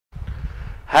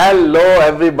Hello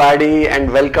everybody and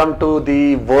welcome to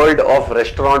the world of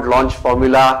restaurant launch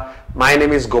formula. My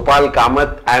name is Gopal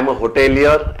Kamath. I am a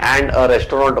hotelier and a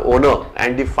restaurant owner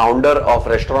and the founder of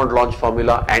Restaurant Launch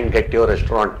Formula and Get Your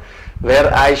Restaurant, where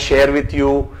I share with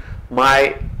you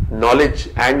my knowledge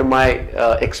and my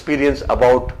experience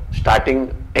about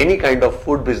starting any kind of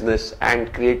food business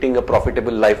and creating a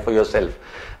profitable life for yourself.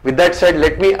 With that said,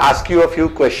 let me ask you a few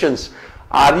questions.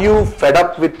 Are you fed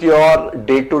up with your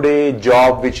day-to-day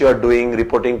job which you are doing,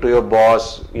 reporting to your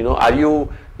boss? Are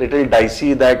you little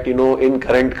dicey that, in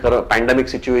current pandemic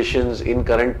situations, in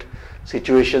current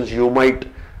situations, you might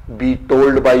be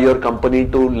told by your company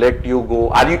to let you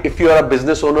go? If you are a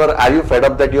business owner, are you fed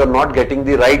up that you are not getting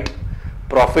the right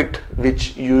profit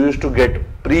which you used to get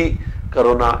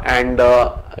pre-corona? And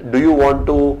do you want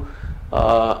to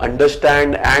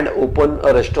understand and open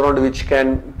a restaurant which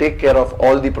can take care of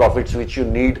all the profits which you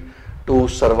need to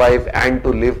survive and to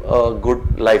live a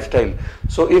good lifestyle?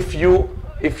 So if you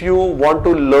want to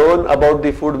learn about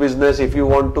the food business, if you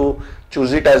want to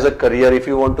choose it as a career, if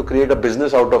you want to create a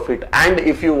business out of it, and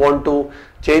if you want to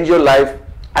change your life,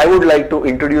 I would like to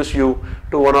introduce you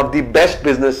to one of the best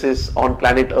businesses on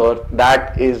planet Earth,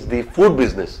 that is the food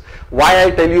business. Why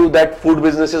I tell you that food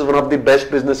business is one of the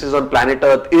best businesses on planet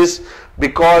Earth is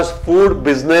because food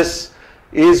business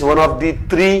is one of the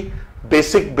three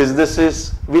basic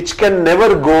businesses which can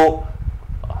never go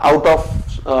out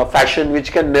of fashion,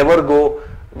 which can never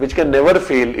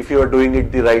fail if you are doing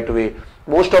it the right way.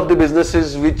 Most of the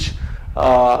businesses which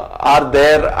are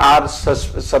there are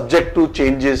subject to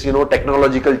changes,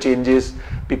 technological changes.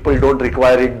 People don't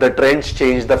require it, the trends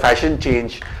change, the fashion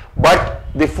change. But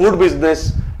the food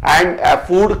business and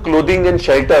food, clothing and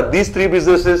shelter, these three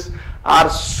businesses are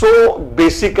so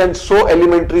basic and so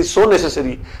elementary, so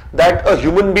necessary that a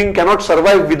human being cannot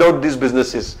survive without these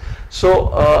businesses. So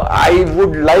I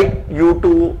would like you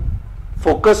to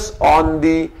focus on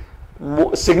the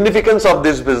significance of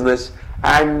this business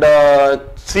and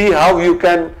see how you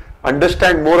can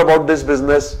understand more about this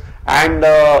business and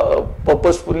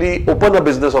purposefully open a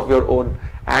business of your own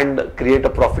and create a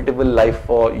profitable life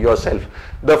for yourself.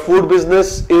 The food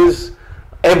business is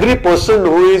every person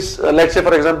who is, let's say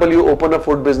for example, you open a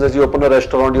food business, you open a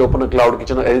restaurant, you open a cloud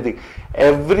kitchen or anything.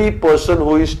 Every person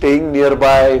who is staying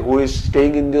nearby, who is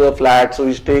staying in the flats, who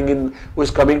is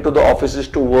coming to the offices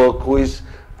to work, who is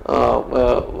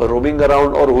roaming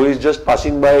around, or who is just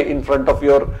passing by in front of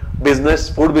your business,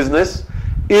 food business,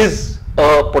 is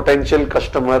a potential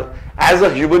customer. As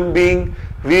a human being,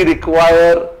 we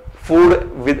require food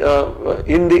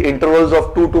in the intervals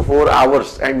of 2 to 4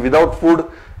 hours, and without food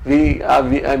we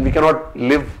cannot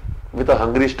live with a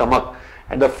hungry stomach,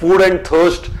 and the food and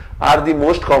thirst are the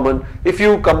most common. If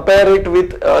you compare it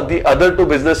with the other two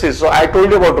businesses, so I told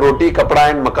you about roti,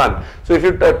 kapda and makan. So if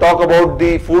you talk about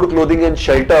the food, clothing and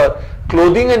shelter,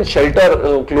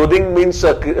 clothing means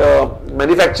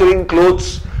manufacturing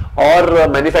clothes or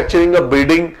manufacturing a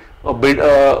building,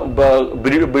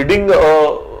 building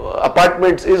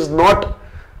apartments is not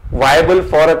viable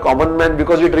for a common man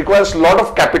because it requires a lot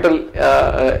of capital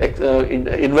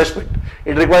investment.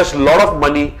 It requires a lot of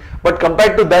money. But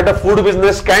compared to that, a food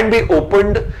business can be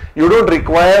opened. You don't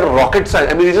require rocket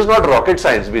science. I mean, this is not rocket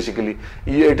science basically.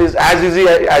 It is as easy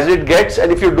as it gets,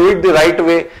 and if you do it the right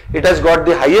way, it has got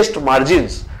the highest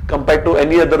margins compared to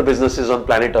any other businesses on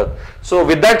planet Earth. So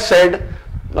with that said,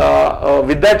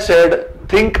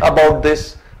 think about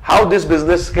this, how this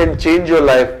business can change your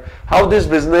life, how this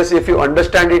business, if you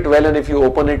understand it well and if you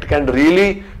open it, can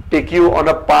really take you on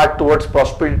a path towards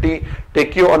prosperity,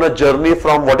 take you on a journey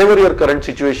from whatever your current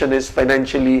situation is,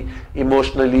 financially,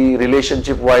 emotionally,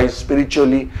 relationship wise,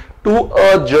 spiritually, to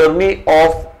a journey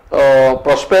of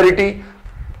prosperity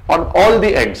on all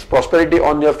the ends. Prosperity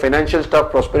on your financial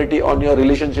stuff, prosperity on your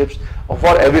relationships,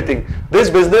 for everything. This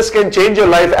business can change your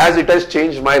life as it has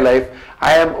changed my life.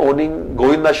 I am owning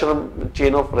Govindashram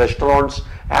chain of restaurants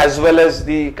as well as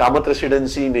the Kamath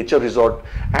Residency Nature Resort,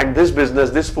 and this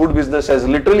business, this food business, has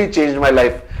literally changed my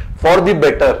life for the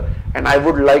better, and I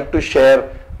would like to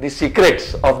share the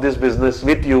secrets of this business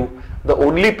with you. The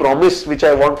only promise which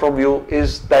I want from you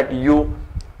is that you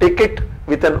take it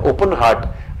with an open heart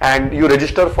and you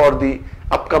register for the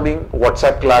upcoming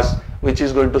WhatsApp class which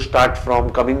is going to start from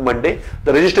coming Monday.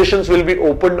 The registrations will be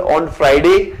opened on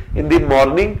Friday in the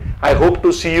morning. I hope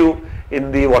to see you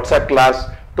in the WhatsApp class,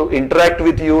 to interact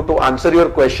with you, to answer your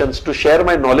questions, to share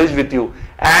my knowledge with you,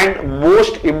 and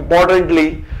most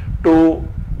importantly to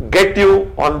get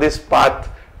you on this path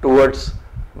towards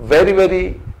very,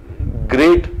 very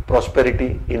great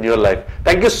prosperity in your life.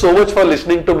 Thank you so much for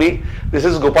listening to me. This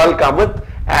is Gopal Kamath,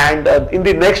 and in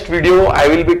the next video I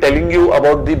will be telling you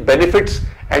about the benefits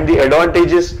and the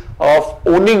advantages of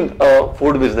owning a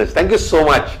food business. Thank you so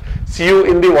much. See you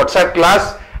in the WhatsApp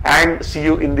class and see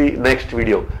you in the next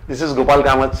video. This is Gopal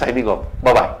Kamath signing off.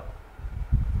 Bye-bye.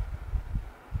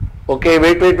 Okay,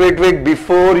 wait.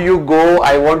 Before you go,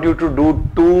 I want you to do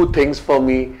two things for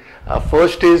me.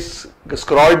 First is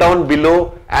scroll down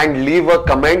below and leave a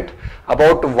comment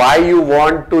about why you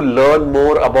want to learn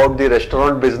more about the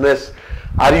restaurant business.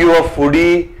 Are you a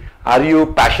foodie? Are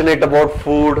you passionate about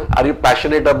food? Are you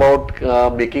passionate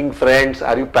about making friends?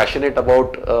 Are you passionate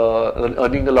about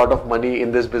earning a lot of money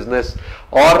in this business?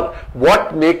 Or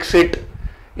what makes it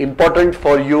important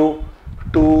for you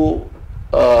to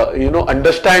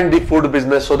understand the food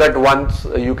business so that once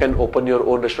you can open your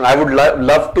own restaurant? I would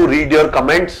love to read your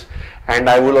comments and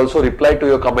I will also reply to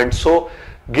your comments. So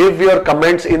give your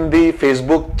comments in the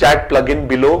Facebook chat plugin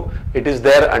below. It is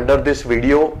there under this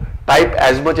video. Type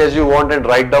as much as you want and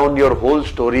write down your whole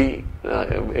story.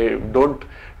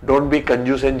 Don't be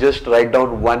confused and just write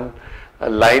down one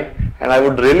line. And I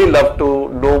would really love to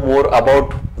know more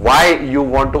about why you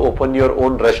want to open your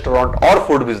own restaurant or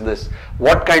food business.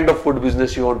 What kind of food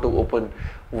business you want to open?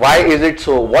 Why is it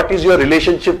so? What is your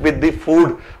relationship with the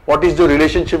food? What is your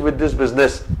relationship with this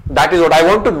business? That is what I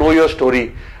want to know, your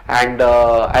story. And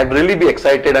I'd really be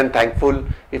excited and thankful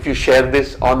if you share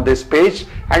this on this page.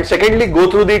 And secondly,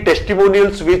 go through the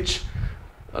testimonials which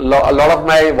a lot of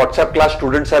my WhatsApp class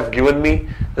students have given me.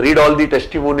 Read all the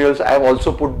testimonials. I have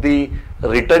also put the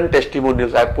written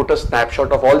testimonials. I have put a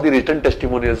snapshot of all the written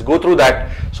testimonials. Go through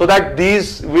that so that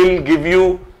these will give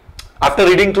you, after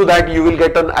reading through that, you will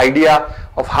get an idea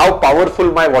of how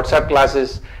powerful my WhatsApp class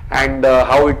is and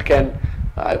how it can.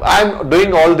 I'm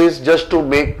doing all this just to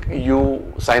make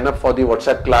you sign up for the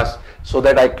WhatsApp class so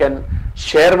that I can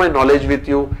share my knowledge with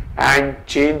you and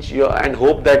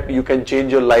hope that you can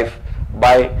change your life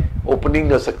by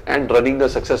opening and running a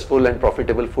successful and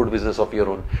profitable food business of your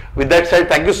own. With that said,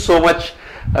 thank you so much.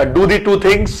 Do the two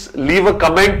things. Leave a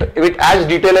comment with as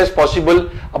detail as possible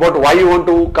about why you want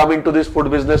to come into this food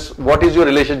business. What is your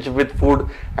relationship with food,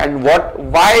 and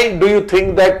why do you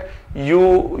think that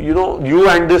you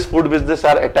and this food business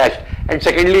are attached? And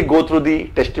secondly, go through the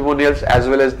testimonials as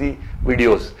well as the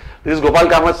videos. This is Gopal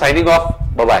Kamath signing off.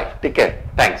 Bye bye. Take care.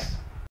 Thanks.